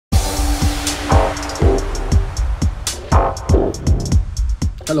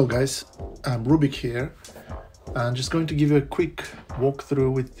Hello guys, I'm Rubik here, and just going to give you a quick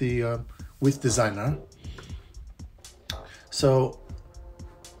walkthrough with the Width Designer. So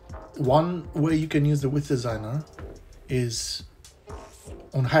one way you can use the Width Designer is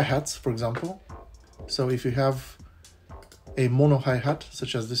on hi-hats, for example. So if you have a mono hi-hat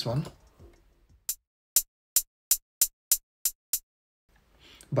such as this one,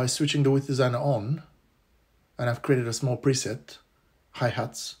 by switching the Width Designer on, and I've created a small preset,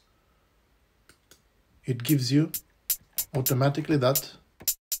 hi-hats, it gives you automatically that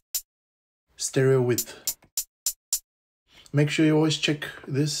stereo width. Make sure you always check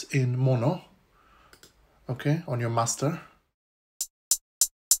this in mono, okay, on your master.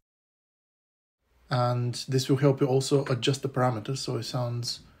 And this will help you also adjust the parameters so it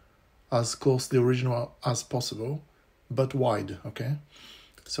sounds as close to the original as possible, but wide, okay?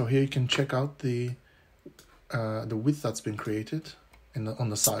 So here you can check out the width that's been created on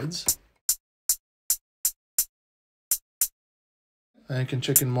the sides. And you can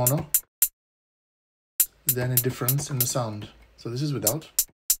check in mono, is there any difference in the sound? So this is without,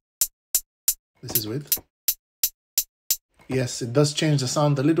 this is with. Yes, it does change the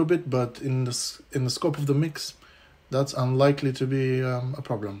sound a little bit, but in the scope of the mix, that's unlikely to be a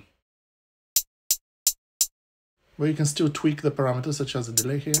problem. But you can still tweak the parameters, such as the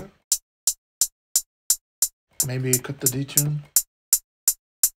delay here. Maybe cut the detune.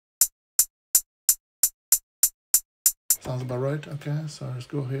 Sounds about right. Okay, so let's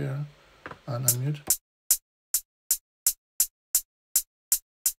go here and unmute.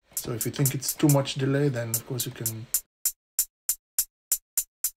 So if you think it's too much delay, then of course you can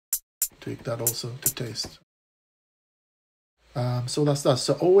tweak that also to taste. So that's that.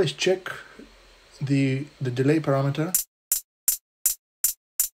 So always check the delay parameter.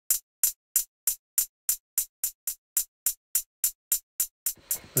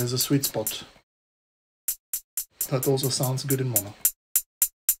 There's a sweet spot. That also sounds good in mono.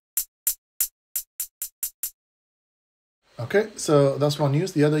 Okay, so that's one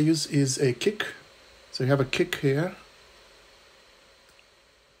use. The other use is a kick. So you have a kick here.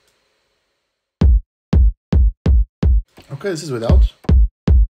 Okay, this is without.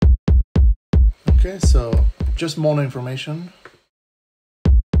 Okay, so just mono information.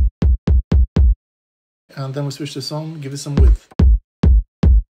 And then we switch this on, give it some width.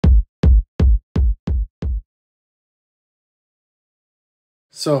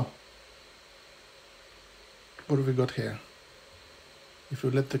 So, what have we got here? If we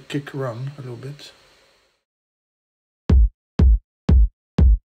let the kick run a little bit.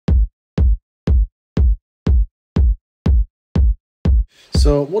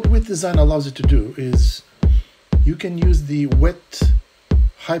 So what Width Design allows you to do is you can use the wet,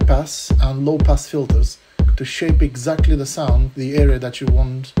 high pass and low pass filters to shape exactly the sound, the area that you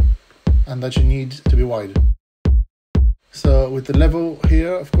want and that you need to be wide. So with the level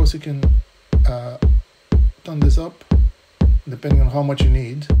here, of course, you can turn this up depending on how much you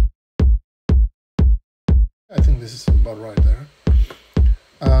need. I think this is about right there.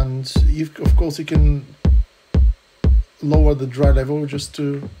 And of course you can lower the dry level just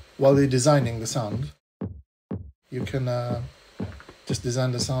to, while you're designing the sound, you can just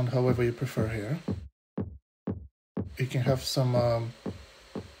design the sound however you prefer here. You can have some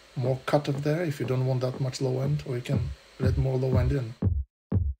more cut up there if you don't want that much low end, or you can let more low end in.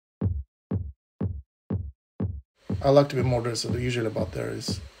 I like to be moderate, so usually about there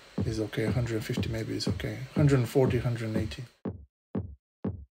is okay. 150 maybe is okay. 140, 180.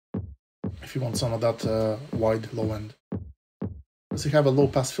 If you want some of that wide low end. So you have a low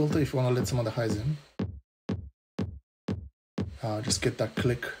pass filter if you want to let some of the highs in. Just get that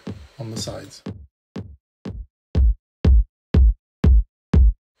click on the sides.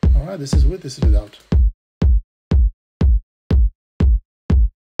 Alright, this is with, this is without.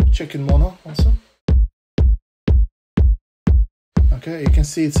 Check in mono also. Okay, you can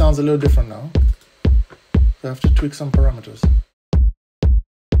see it sounds a little different now. So I have to tweak some parameters.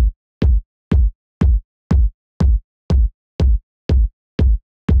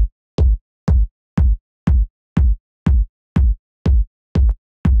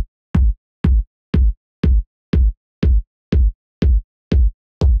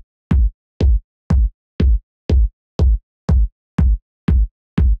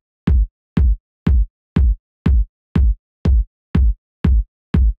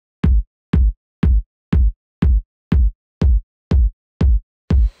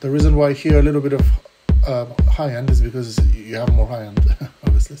 The reason why I hear a little bit of high end is because you have more high end,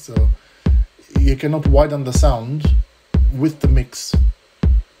 obviously. So you cannot widen the sound with the mix.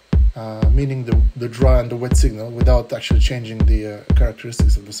 meaning the dry and the wet signal, without actually changing the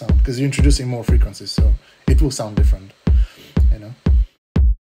characteristics of the sound, because you're introducing more frequencies, so it will sound different, you know.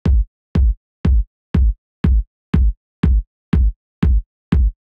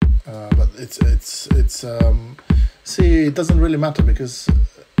 But it's see, it doesn't really matter, because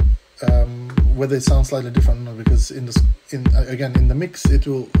whether it sounds slightly different, or because in the mix it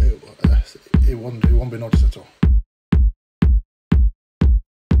won't be noticed at all.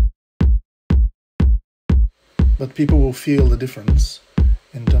 But people will feel the difference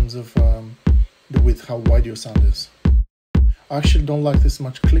in terms of the width, how wide your sound is. I actually don't like this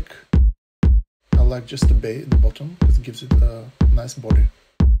much click. I like just the bottom, because it gives it a nice body.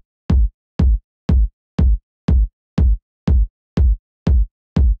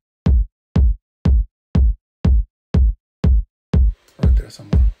 Right there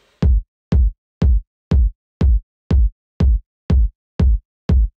somewhere.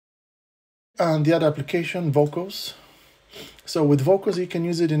 And the other application, vocals. So with vocals, you can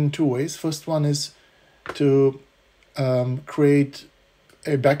use it in two ways. First one is to create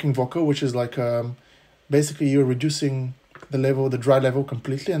a backing vocal, which is like basically you're reducing the dry level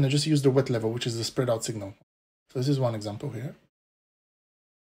completely, and then just use the wet level, which is the spread out signal. So this is one example here.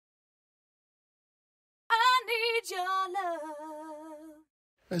 I need your love.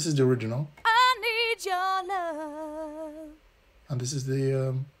 This is the original. I need your love. And this is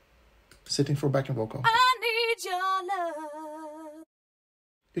the setting for backing vocal. I need your love.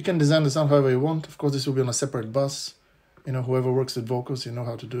 You can design the sound however you want. Of course, this will be on a separate bus. You know, whoever works with vocals, you know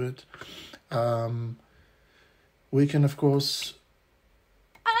how to do it. We can, of course,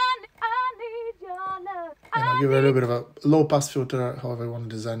 give it a little bit of a low pass filter, however you want to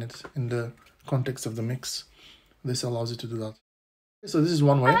design it in the context of the mix. This allows you to do that. So this is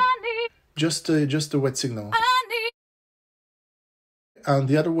one way, just a wet signal. And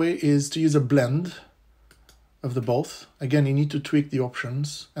the other way is to use a blend of the both. Again, you need to tweak the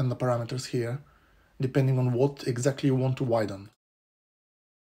options and the parameters here, depending on what exactly you want to widen.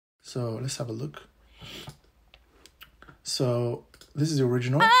 So let's have a look. So this is the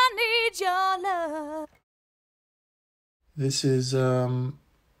original. I need your love. This is I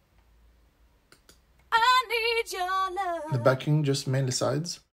need your love. the backing, just mainly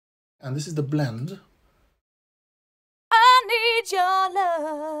sides. And this is the blend, I need your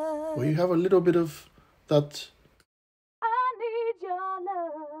love. where you have a little bit of that I need your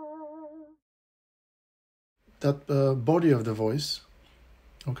love. body of the voice,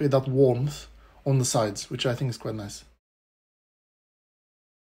 okay, that warmth on the sides, which I think is quite nice.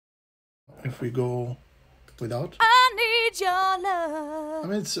 If we go without, I need your love. I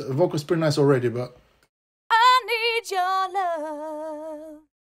mean, it's vocal's pretty nice already, but I need your love.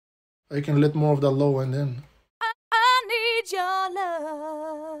 you can let more of that low end in. I need your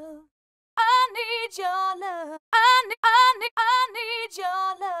love. I need your love. I need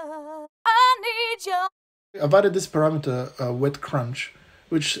your love. I need your. I've added this parameter, wet crunch,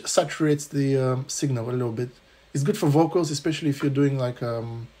 which saturates the signal a little bit. It's good for vocals, especially if you're doing like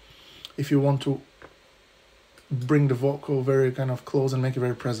if you want to bring the vocal very kind of close and make it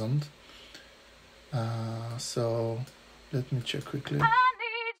very present. So let me check quickly. I need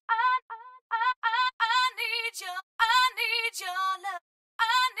your love. I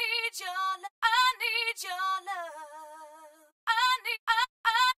need your love. I need your love. I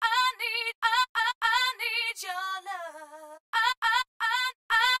need your love.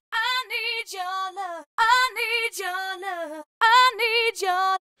 I need your love. I need your love. I need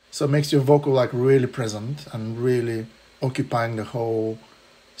your. So it makes your vocal like really present and really occupying the whole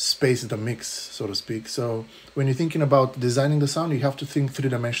space of the mix, so to speak. So when you're thinking about designing the sound, you have to think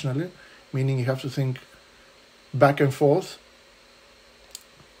three-dimensionally, meaning you have to think back and forth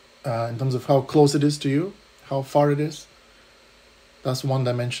in terms of how close it is to you, how far it is. That's one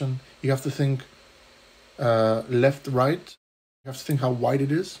dimension. You have to think left, right. You have to think how wide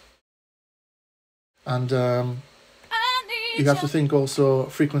it is. And you have to think also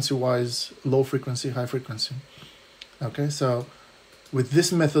frequency-wise, low frequency, high frequency. Okay, so with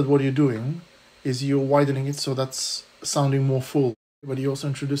this method, what you're doing is you're widening it so that's sounding more full, but you're also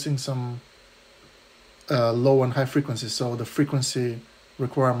introducing some low and high frequencies, so the frequency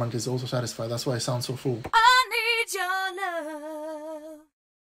requirement is also satisfied. That's why it sounds so full. I need your love.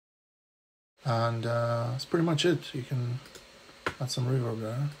 And that's pretty much it. You can add some reverb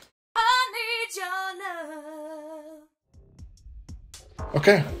there. I need your love.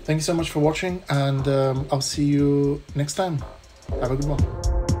 Okay, thank you so much for watching, and I'll see you next time. Have a good one.